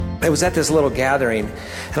I was at this little gathering,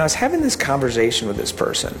 and I was having this conversation with this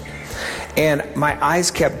person. And my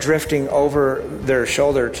eyes kept drifting over their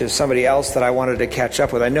shoulder to somebody else that I wanted to catch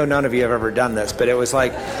up with. I know none of you have ever done this, but it was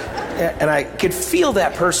like, and I could feel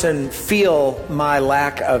that person feel my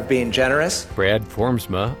lack of being generous. Brad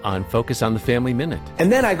Formsma on Focus on the Family Minute.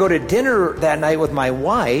 And then I go to dinner that night with my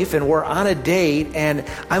wife, and we're on a date, and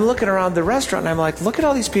I'm looking around the restaurant, and I'm like, look at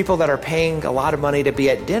all these people that are paying a lot of money to be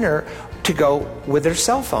at dinner to go with their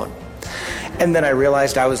cell phone. And then I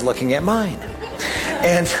realized I was looking at mine.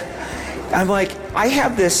 And I'm like, I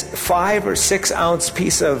have this 5 or 6 ounce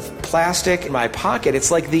piece of plastic in my pocket.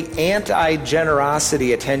 It's like the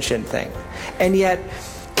anti-generosity attention thing. And yet,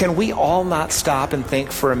 can we all not stop and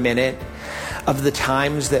think for a minute of the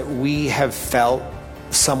times that we have felt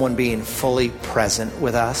someone being fully present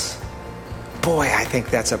with us? Boy, I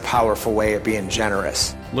think that's a powerful way of being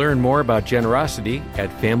generous. Learn more about generosity at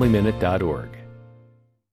FamilyMinute.org.